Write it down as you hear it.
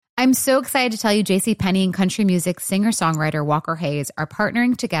I'm so excited to tell you JCPenney and country music singer-songwriter Walker Hayes are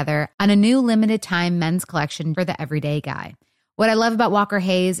partnering together on a new limited-time men's collection for the everyday guy. What I love about Walker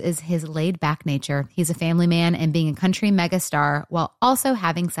Hayes is his laid-back nature. He's a family man, and being a country megastar while also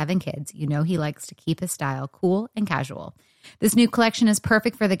having 7 kids, you know he likes to keep his style cool and casual. This new collection is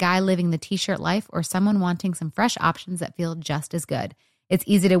perfect for the guy living the t-shirt life or someone wanting some fresh options that feel just as good. It's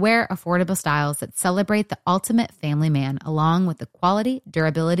easy to wear, affordable styles that celebrate the ultimate family man, along with the quality,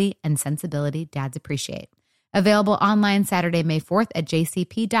 durability, and sensibility dads appreciate. Available online Saturday, May 4th at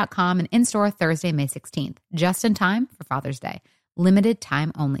jcp.com and in-store Thursday, May 16th. Just in time for Father's Day. Limited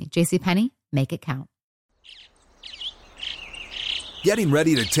time only. JCPenney, make it count. Getting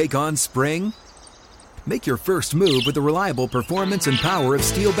ready to take on spring? Make your first move with the reliable performance and power of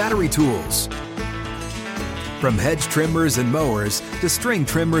Steel battery tools. From hedge trimmers and mowers to string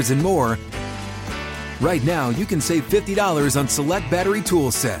trimmers and more, right now you can save $50 on select battery tool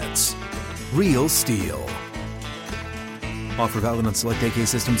sets. Real Steel. Offer valid on select AK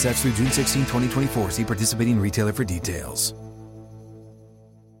system sets through June 16, 2024. See participating retailer for details.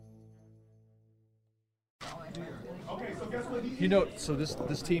 You know, so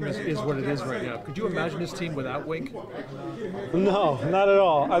this team is what it is right now. Could you imagine this team without Wink? No, not at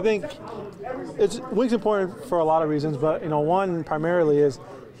all. I think Wink's important for a lot of reasons, but one primarily is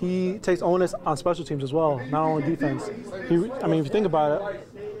he takes onus on special teams as well, not only defense. If you think about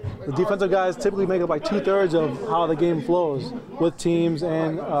it, the defensive guys typically make up like 2/3 of how the game flows with teams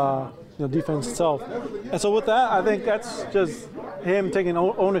and defense itself. And so with that, I think that's just him taking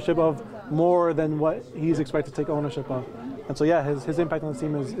ownership of more than what he's expected to take ownership of. And so, yeah, his impact on the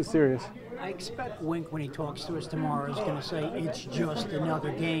team is serious. I expect Wink, when he talks to us tomorrow, is going to say, it's just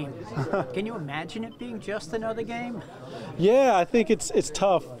another game. Can you imagine it being just another game? Yeah, I think it's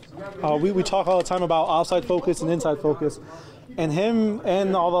tough. We talk all the time about outside focus and inside focus. And him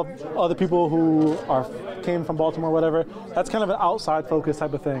and all the other people who came from Baltimore, whatever, that's kind of an outside focus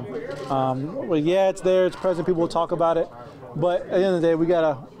type of thing. Yeah, it's there, it's present, people will talk about it. But at the end of the day, we got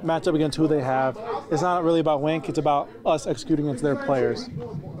to match up against who they have. It's not really about Wink, it's about us executing against their players.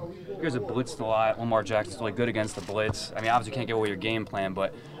 You guys have blitzed a lot. Lamar Jackson's really good against the blitz. I mean, obviously you can't get away with your game plan,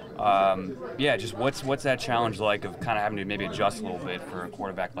 but just what's that challenge like of kind of having to maybe adjust a little bit for a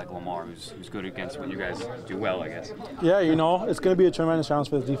quarterback like Lamar, who's good against what you guys do well, I guess? Yeah, it's going to be a tremendous challenge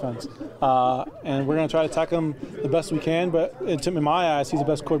for the defense. And we're going to try to attack him the best we can, but in my eyes, he's the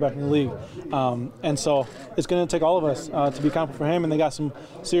best quarterback in the league. And so it's going to take all of us to be accountable for him, and they got some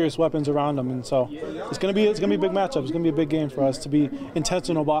serious weapons around him. And so it's going to be a big matchup. It's going to be a big game for us to be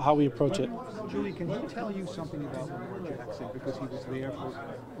intentional about how we approach it. Julie, can he tell you something about Lamar Jackson because he was there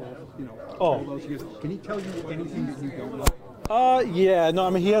for all those years? Can he tell you anything that you don't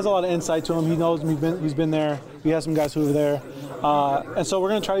know? He has a lot of insight to him. He knows he's been there. We have some guys who are there. And so we're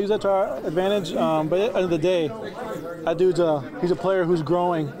going to try to use that to our advantage. But at the end of the day, that dude's he's a player who's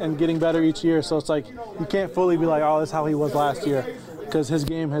growing and getting better each year. So it's like you can't fully be like, oh, this is how he was last year, because his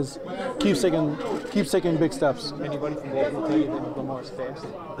game keeps taking big steps. Anybody from Baltimore tell you that Lamar's fast?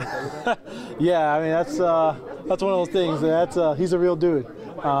 Yeah, that's one of those things. He's a real dude.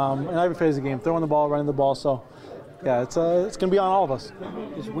 And every phase of the game, throwing the ball, running the ball. So, yeah, it's going to be on all of us.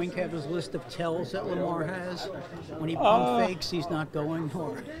 Does Wink have his list of tells that Lamar has? When he pump fakes, he's not going?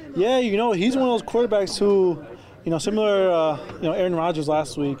 Or? Yeah, he's one of those quarterbacks who, similar, Aaron Rodgers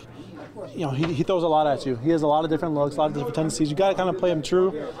last week, he throws a lot at you. He has a lot of different looks, a lot of different tendencies. You got to kind of play him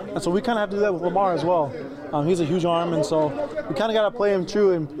true. And so we kind of have to do that with Lamar as well. He's a huge arm, and so we kind of got to play him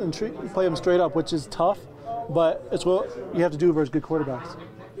true and play him straight up, which is tough. But it's what you have to do versus good quarterbacks.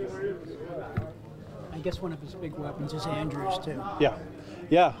 I guess one of his big weapons is Andrews, too.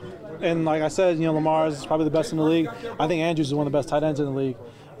 Yeah. And like I said, Lamar is probably the best in the league. I think Andrews is one of the best tight ends in the league.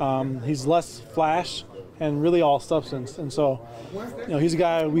 He's less flash and really all substance. And so, he's a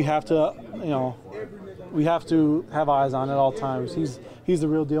guy we have to have eyes on at all times. He's the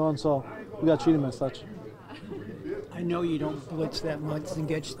real deal, and so we got to treat him as such. I know you don't blitz that much and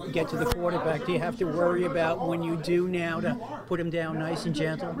get to the quarterback. Do you have to worry about when you do now to put him down nice and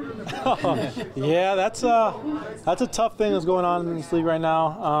gentle? Yeah, that's a tough thing that's going on in this league right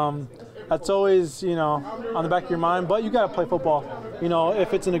now. That's always, on the back of your mind, but you got to play football.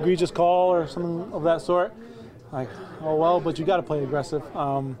 If it's an egregious call or something of that sort, like, oh well, but you got to play aggressive.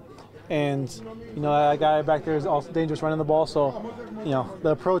 And, that guy back there is also dangerous running the ball, so,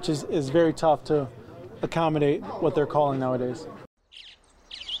 the approach is very tough to accommodate what they're calling nowadays.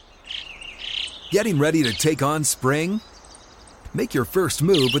 Getting ready to take on spring? Make your first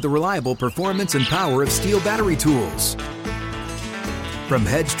move with the reliable performance and power of Steel battery tools. From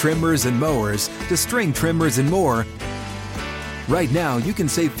hedge trimmers and mowers to string trimmers and more, Right now, you can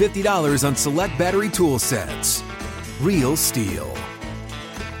save $50 on select battery tool sets. Real STIHL.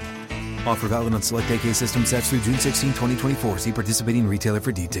 Offer valid on select AK system sets through June 16, 2024. See participating retailer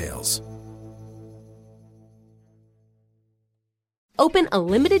for details. Open a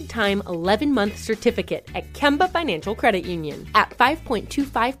limited-time 11-month certificate at Kemba Financial Credit Union. At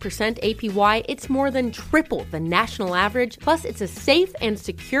 5.25% APY, it's more than triple the national average, plus it's a safe and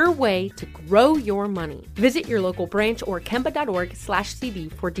secure way to grow your money. Visit your local branch or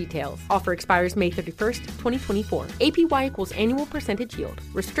kemba.org/cd for details. Offer expires May 31st, 2024. APY equals annual percentage yield.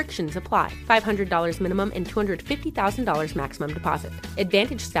 Restrictions apply. $500 minimum and $250,000 maximum deposit.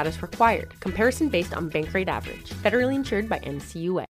 Advantage status required. Comparison based on bank rate average. Federally insured by NCUA.